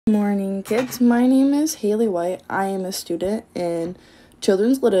Morning, kids. My name is Haley White. I am a student in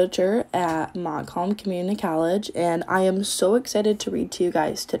children's literature at Montcalm Community College, and I am so excited to read to you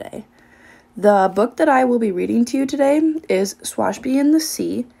guys today. The book that I will be reading to you today is Swashby in the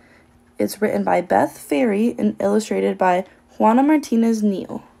Sea. It's written by Beth Ferry and illustrated by Juana Martinez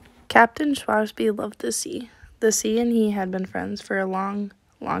Neal. Captain Swashby loved the sea. The sea and he had been friends for a long,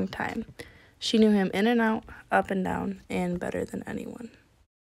 long time. She knew him in and out, up and down, and better than anyone.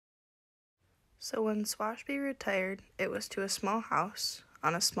 So when Swashby retired, it was to a small house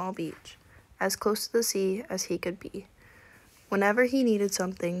on a small beach, as close to the sea as he could be. Whenever he needed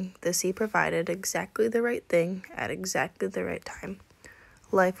something, the sea provided exactly the right thing at exactly the right time.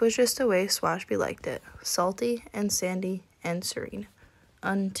 Life was just the way Swashby liked it, salty and sandy and serene,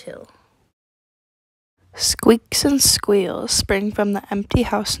 until squeaks and squeals sprang from the empty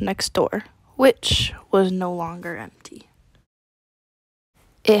house next door, which was no longer empty.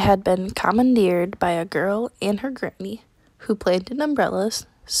 It had been commandeered by a girl and her granny, who planted umbrellas,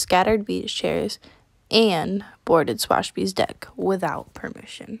 scattered beach chairs, and boarded Swashby's deck without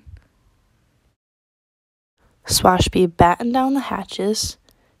permission. Swashby battened down the hatches,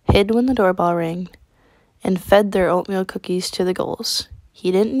 hid when the doorbell rang, and fed their oatmeal cookies to the gulls.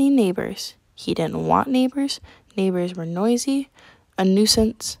 He didn't need neighbors. He didn't want neighbors. Neighbors were noisy, a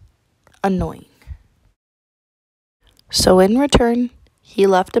nuisance, annoying. So in return, he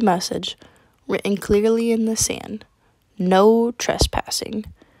left a message, written clearly in the sand, no trespassing,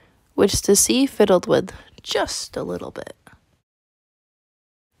 which the sea fiddled with just a little bit.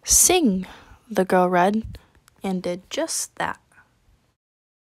 Sing, the girl read, and did just that.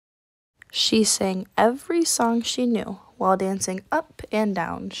 She sang every song she knew while dancing up and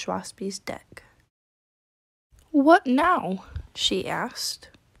down Swashby's deck. "What now?" she asked.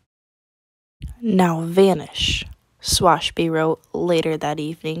 "Now vanish," Swashby wrote later that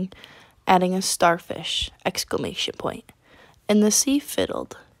evening, adding a starfish exclamation point, and the sea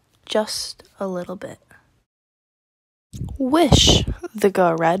fiddled just a little bit. "Wish," the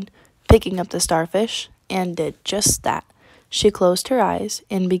girl read, picking up the starfish, and did just that. She closed her eyes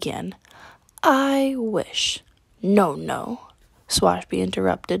and began, "I wish." No, Swashby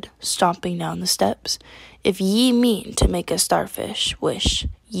interrupted, stomping down the steps. "If ye mean to make a starfish wish,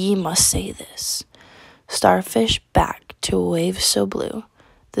 ye must say this. Starfish back to waves so blue,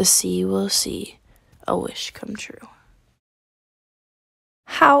 the sea will see a wish come true."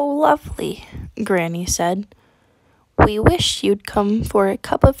 "How lovely," Granny said. "We wish you'd come for a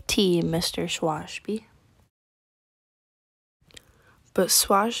cup of tea, Mr. Swashby." But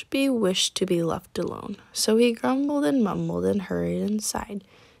Swashby wished to be left alone, so he grumbled and mumbled and hurried inside.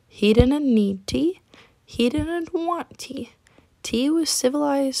 He didn't need tea. He didn't want tea. Tea was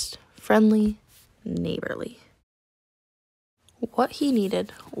civilized, friendly, neighborly. What he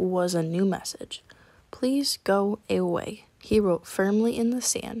needed was a new message. "Please go away," he wrote firmly in the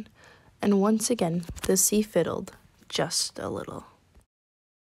sand, and once again the sea fiddled just a little.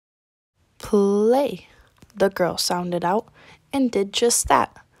 "Play," the girl sounded out, and did just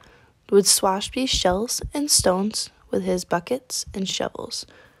that, with Swashby's shells and stones, with his buckets and shovels,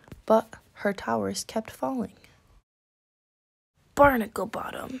 but her towers kept falling. "Barnacle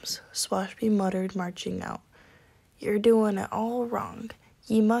bottoms," Swashby muttered, marching out. "You're doing it all wrong.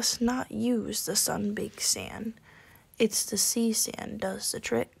 Ye must not use the sun-baked sand. It's the sea sand does the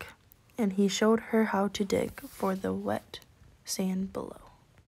trick." And he showed her how to dig for the wet sand below.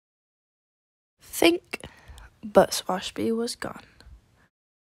 Think, but Swashby was gone.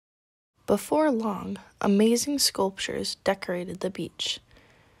 Before long, amazing sculptures decorated the beach.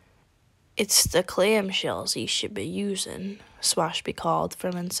 "It's the clamshells ye should be using," Swashby called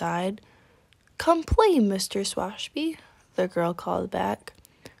from inside. "Come play, Mr. Swashby," the girl called back.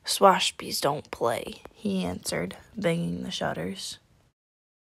 "Swashbys don't play," he answered, banging the shutters.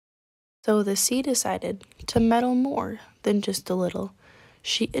 So the sea decided to meddle more than just a little.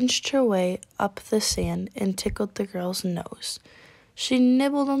 She inched her way up the sand and tickled the girl's nose. She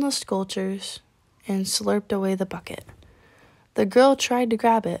nibbled on the sculptures and slurped away the bucket. The girl tried to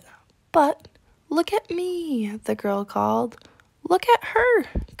grab it, but "Look at me," the girl called. "Look at her,"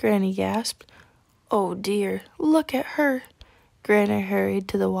 Granny gasped. "Oh dear, look at her." Granny hurried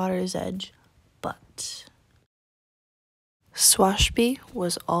to the water's edge, but Swashby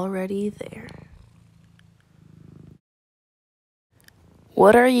was already there.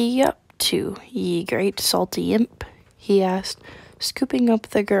 "What are ye up to, ye great salty imp?" he asked, scooping up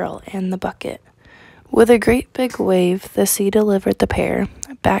the girl and the bucket. With a great big wave, the sea delivered the pair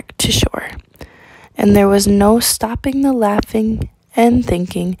back to shore, and there was no stopping the laughing and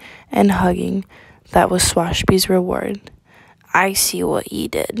thinking and hugging that was Swashby's reward. I see what ye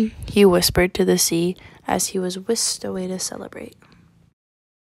did, he whispered to the sea as he was whisked away to celebrate.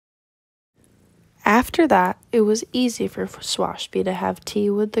 After that, it was easy for Swashby to have tea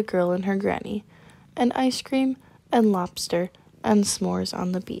with the girl and her granny, and ice cream and lobster and s'mores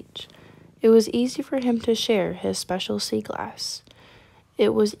on the beach. It was easy for him to share his special sea glass.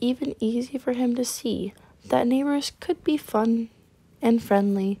 It was even easy for him to see that neighbors could be fun and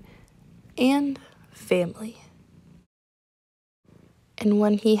friendly and family. And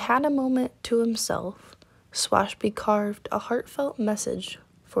when he had a moment to himself, Swashby carved a heartfelt message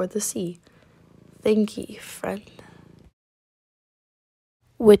for the sea. "Thank ye, friend."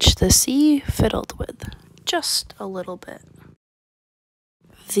 Which the sea fiddled with, just a little bit.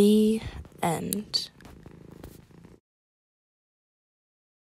 The end.